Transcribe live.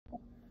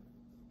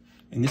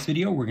In this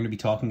video, we're going to be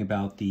talking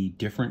about the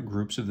different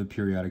groups of the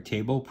periodic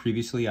table.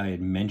 Previously, I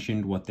had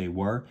mentioned what they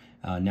were.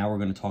 Now we're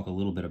going to talk a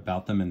little bit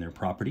about them and their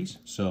properties.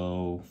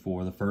 So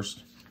for the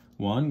first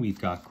one, we've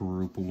got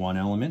group 1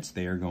 elements.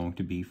 They are going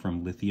to be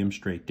from lithium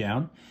straight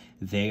down.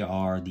 They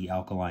are the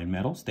alkaline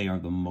metals. They are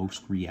the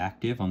most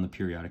reactive on the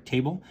periodic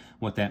table.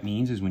 What that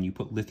means is when you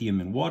put lithium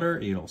in water,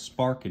 it'll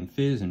spark and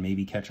fizz and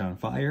maybe catch on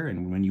fire.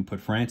 And when you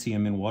put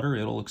francium in water,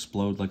 it'll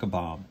explode like a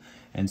bomb.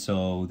 And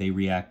so they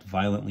react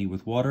violently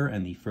with water,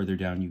 and the further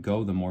down you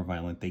go, the more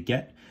violent they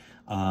get.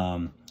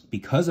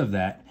 Because of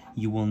that,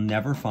 you will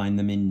never find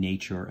them in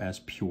nature as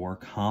pure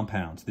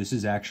compounds. This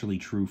is actually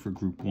true for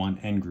group 1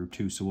 and group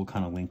 2, so we'll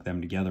kind of link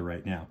them together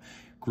right now.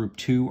 Group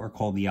 2 are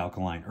called the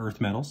alkaline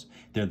earth metals.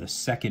 They're the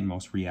second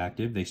most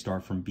reactive. They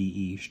start from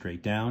Be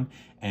straight down.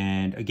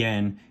 And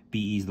again,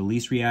 Be is the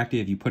least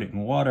reactive. You put it in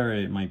water,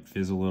 it might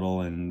fizz a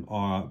little, and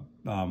all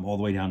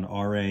the way down to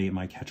Ra, it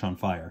might catch on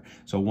fire.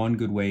 So one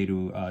good way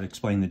to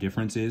explain the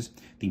difference is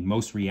the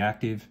most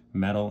reactive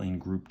metal in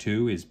group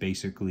 2 is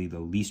basically the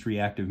least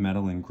reactive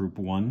metal in group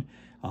 1.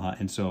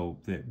 And so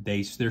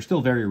they're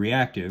still very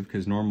reactive,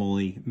 because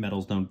normally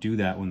metals don't do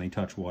that when they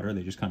touch water.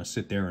 They just kind of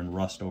sit there and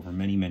rust over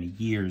many, many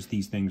years.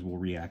 These things will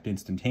react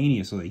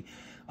instantaneously,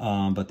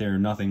 but they're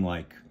nothing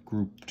like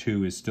group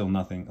 2 is still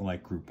nothing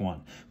like group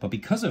 1. But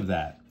because of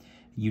that,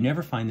 you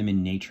never find them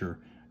in nature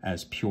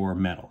as pure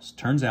metals.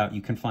 Turns out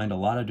you can find a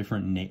lot of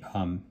different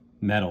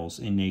metals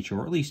in nature,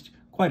 or at least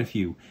quite a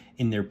few,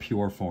 in their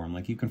pure form.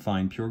 Like you can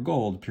find pure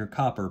gold, pure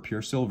copper,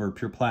 pure silver,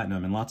 pure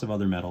platinum, and lots of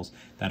other metals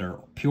that are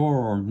pure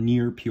or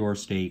near pure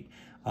state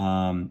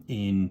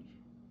in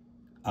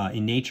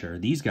nature.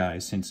 These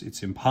guys, since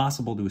it's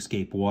impossible to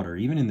escape water,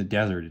 even in the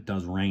desert, it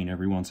does rain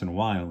every once in a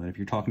while. And if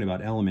you're talking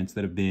about elements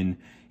that have been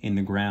in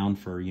the ground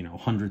for, you know,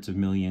 hundreds of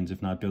millions,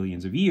 if not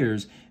billions of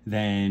years,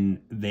 then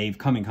they've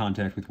come in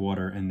contact with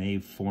water and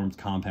they've formed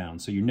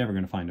compounds. So you're never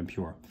going to find them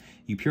pure.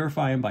 You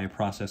purify them by a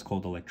process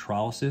called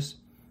electrolysis.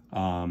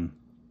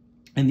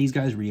 And these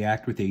guys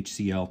react with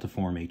HCl to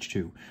form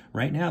H2.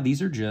 Right now, these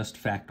are just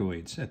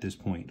factoids at this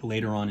point.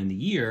 Later on in the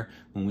year,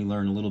 when we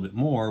learn a little bit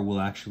more,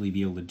 we'll actually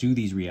be able to do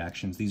these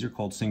reactions. These are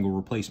called single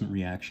replacement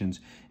reactions.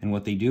 And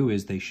what they do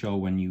is they show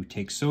when you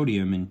take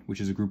sodium,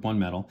 which is a group 1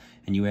 metal,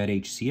 and you add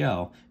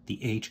HCl,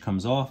 the H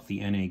comes off,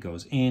 the Na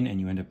goes in, and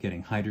you end up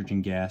getting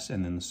hydrogen gas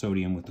and then the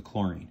sodium with the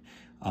chlorine.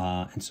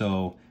 And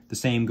so the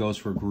same goes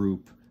for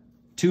group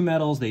 2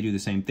 metals. They do the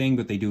same thing,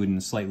 but they do it in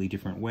a slightly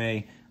different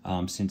way.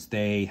 Since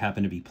they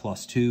happen to be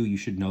 +2, you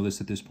should know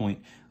this at this point,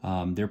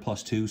 they're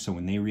 +2, so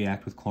when they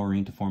react with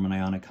chlorine to form an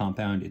ionic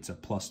compound, it's a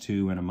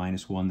 +2 and a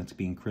 -1 that's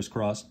being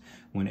crisscrossed.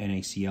 When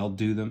NaCl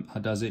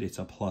does it, it's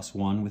a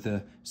 +1 with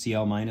a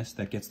Cl-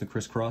 that gets the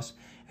crisscross.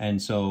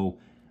 And so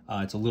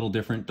it's a little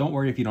different. Don't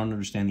worry if you don't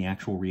understand the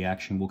actual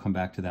reaction. We'll come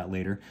back to that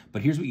later.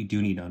 But here's what you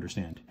do need to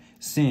understand.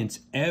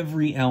 Since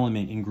every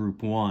element in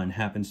group 1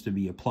 happens to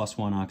be a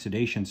 +1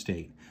 oxidation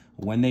state,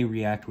 when they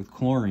react with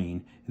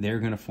chlorine, they're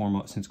going to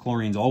form, since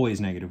chlorine's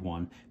always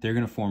 -1, they're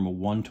going to form a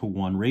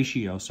 1-to-1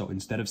 ratio. So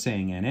instead of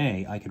saying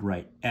Na, I could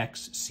write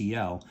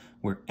XCl,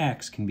 where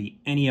X can be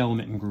any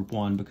element in group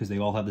 1 because they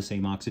all have the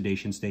same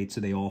oxidation state,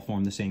 so they all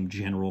form the same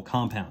general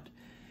compound.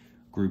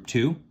 Group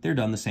 2, they're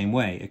done the same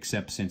way,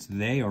 except since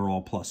they are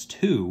all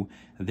 +2,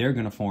 they're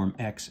going to form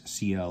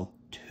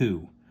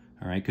XCl2,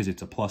 all right, because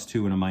it's a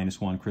 +2 and a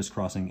 -1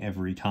 crisscrossing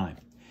every time.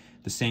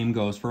 The same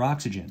goes for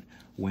oxygen.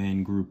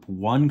 When group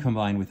 1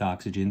 combine with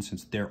oxygen,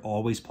 since they're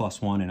always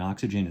 +1 and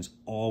oxygen is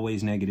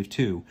always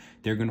 -2,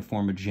 they're going to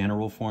form a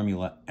general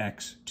formula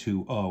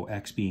X2O,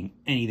 X being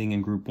anything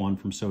in group 1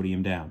 from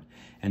sodium down.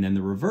 And then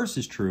the reverse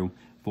is true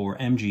for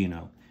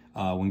MgNO.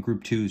 When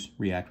group 2s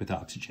react with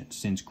oxygen.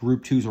 Since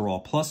group 2s are all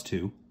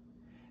 +2,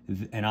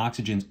 and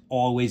oxygen's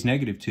always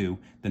 -2,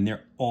 then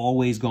they're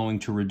always going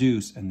to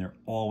reduce, and they're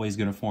always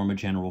going to form a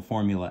general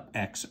formula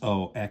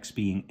XO, X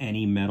being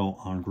any metal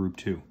on group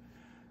 2.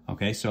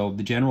 Okay, so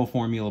the general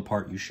formula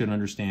part you should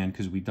understand,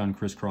 because we've done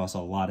crisscross a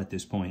lot at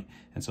this point,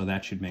 and so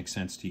that should make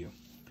sense to you.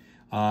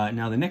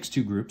 Now the next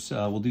two groups,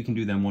 we can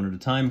do them one at a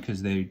time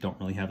because they don't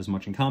really have as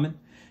much in common.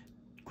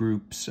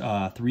 Groups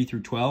 3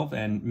 through 12,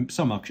 and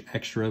some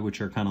extra,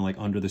 which are kind of like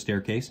under the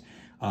staircase.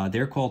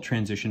 They're called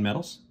transition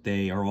metals.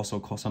 They are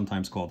also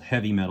sometimes called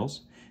heavy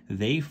metals.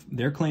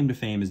 Their claim to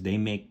fame is they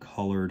make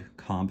colored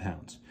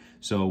compounds.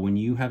 So when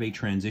you have a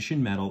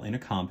transition metal in a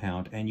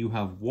compound and you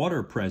have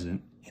water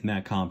present in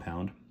that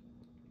compound,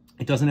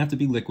 it doesn't have to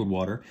be liquid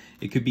water.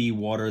 It could be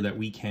water that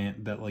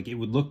like it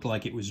would look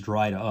like it was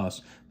dry to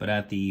us, but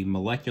at the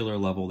molecular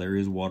level, there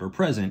is water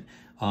present.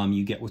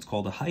 You get what's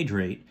called a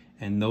hydrate,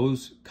 and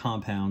those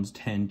compounds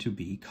tend to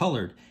be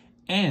colored.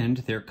 and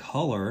their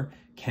color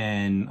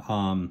can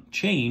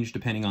change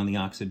depending on the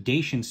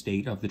oxidation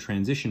state of the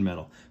transition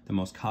metal. The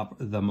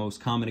most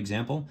common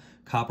example,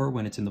 copper,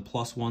 when it's in the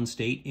 +1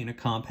 state in a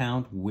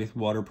compound with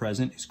water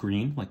present, is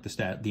green, like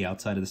the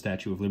outside of the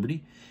Statue of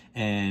Liberty.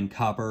 And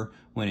copper,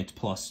 when it's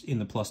in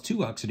the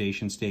 +2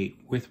 oxidation state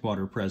with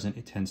water present,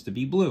 it tends to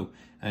be blue.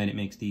 And it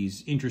makes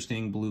these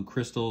interesting blue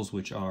crystals,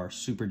 which are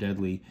super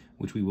deadly,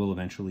 which we will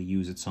eventually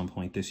use at some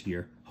point this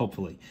year,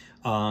 hopefully.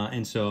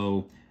 And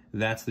so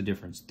that's the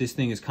difference. This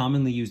thing is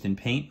commonly used in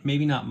paint,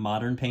 maybe not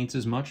modern paints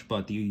as much,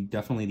 but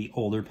definitely the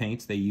older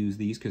paints, they use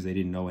these because they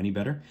didn't know any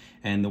better.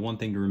 And the one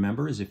thing to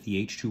remember is if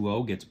the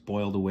H2O gets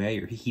boiled away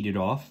or heated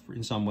off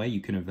in some way, you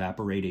can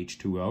evaporate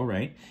H2O,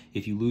 right?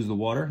 If you lose the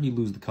water, you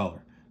lose the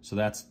color. So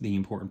that's the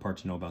important part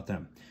to know about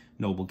them.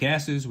 Noble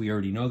gases, we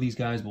already know these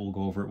guys, but we'll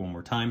go over it one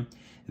more time.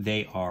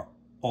 They are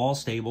all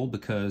stable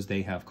because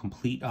they have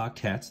complete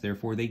octets,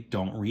 therefore they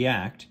don't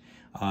react.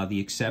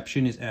 The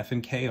exception is F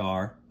and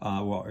Kr,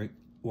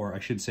 or I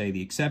should say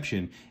the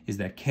exception is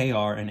that Kr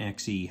and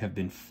Xe have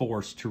been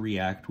forced to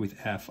react with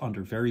F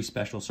under very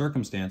special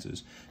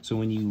circumstances. So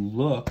when you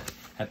look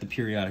at the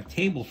periodic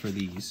table for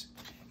these,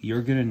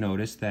 you're going to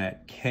notice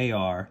that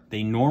Kr,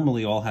 they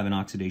normally all have an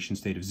oxidation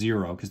state of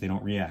 0 because they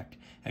don't react,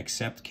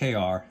 except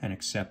Kr and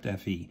except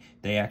Fe.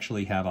 They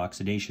actually have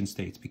oxidation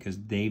states because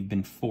they've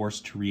been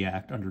forced to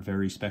react under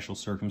very special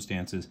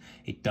circumstances.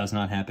 It does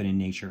not happen in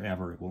nature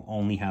ever. It will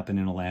only happen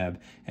in a lab,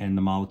 and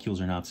the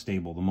molecules are not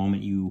stable. The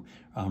moment you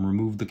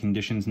remove the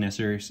conditions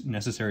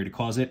necessary to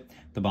cause it,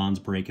 the bonds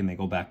break and they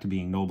go back to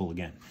being noble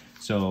again.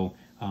 So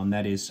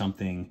that is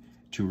something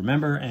to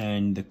remember,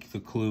 and the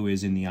clue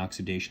is in the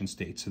oxidation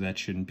state, so that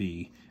shouldn't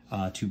be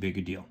too big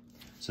a deal.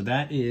 So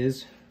that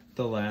is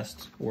the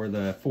last, or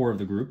the 4 of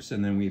the groups,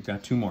 and then we've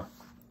got 2 more.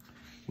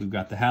 We've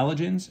got the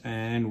halogens,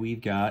 and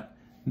we've got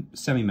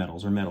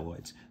semimetals or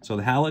metalloids. So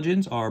the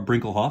halogens are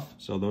Brinkelhoff,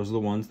 so those are the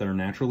ones that are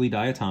naturally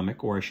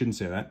diatomic, or I shouldn't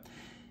say that.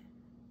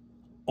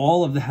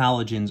 All of the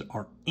halogens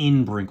are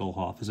in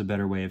Brinkelhoff is a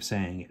better way of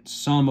saying it.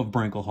 Some of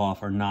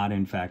Brinkelhoff are not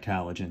in fact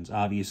halogens.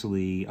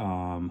 Obviously,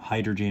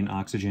 hydrogen,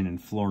 oxygen,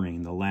 and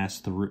fluorine, the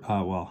last 3,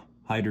 well,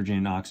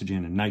 hydrogen,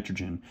 oxygen, and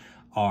nitrogen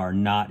are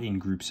not in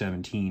group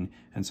 17,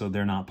 and so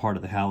they're not part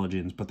of the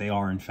halogens, but they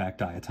are in fact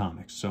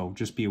diatomics. So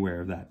just be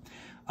aware of that.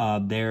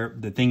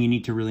 The thing you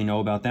need to really know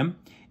about them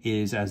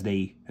is as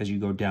you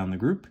go down the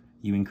group,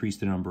 you increase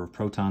the number of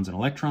protons and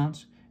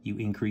electrons, you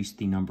increase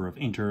the number of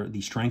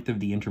the strength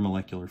of the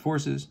intermolecular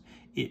forces.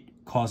 It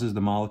causes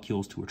the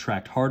molecules to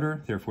attract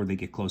harder, therefore they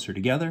get closer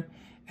together,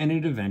 and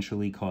it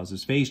eventually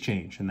causes phase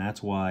change. And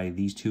that's why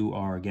these 2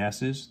 are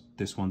gases.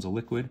 This one's a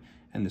liquid,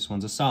 and this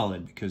one's a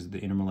solid, because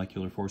the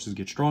intermolecular forces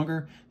get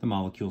stronger, the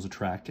molecules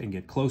attract and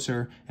get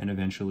closer, and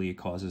eventually it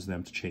causes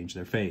them to change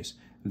their phase.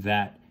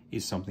 That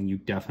is something you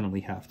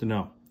definitely have to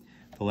know.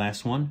 The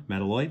last one,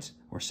 metalloids,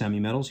 or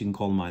semimetals, you can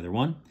call them either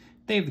one.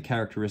 They have the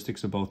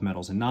characteristics of both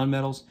metals and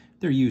nonmetals.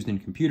 They're used in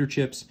computer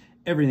chips,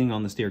 everything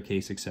on the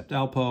staircase except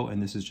Alpo,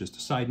 and this is just a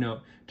side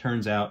note.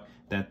 Turns out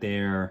that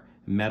their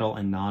metal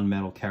and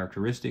non-metal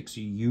characteristics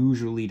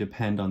usually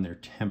depend on their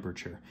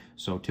temperature.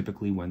 So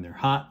typically when they're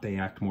hot, they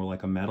act more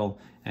like a metal.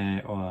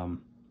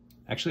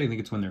 Actually, I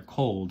think it's when they're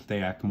cold,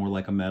 they act more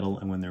like a metal,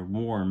 and when they're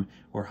warm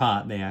or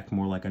hot, they act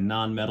more like a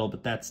non-metal,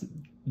 but that's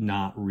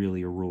not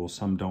really a rule.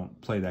 Some don't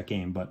play that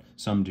game, but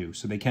some do.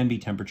 So they can be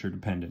temperature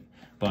dependent,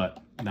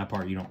 but that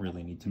part you don't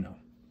really need to know.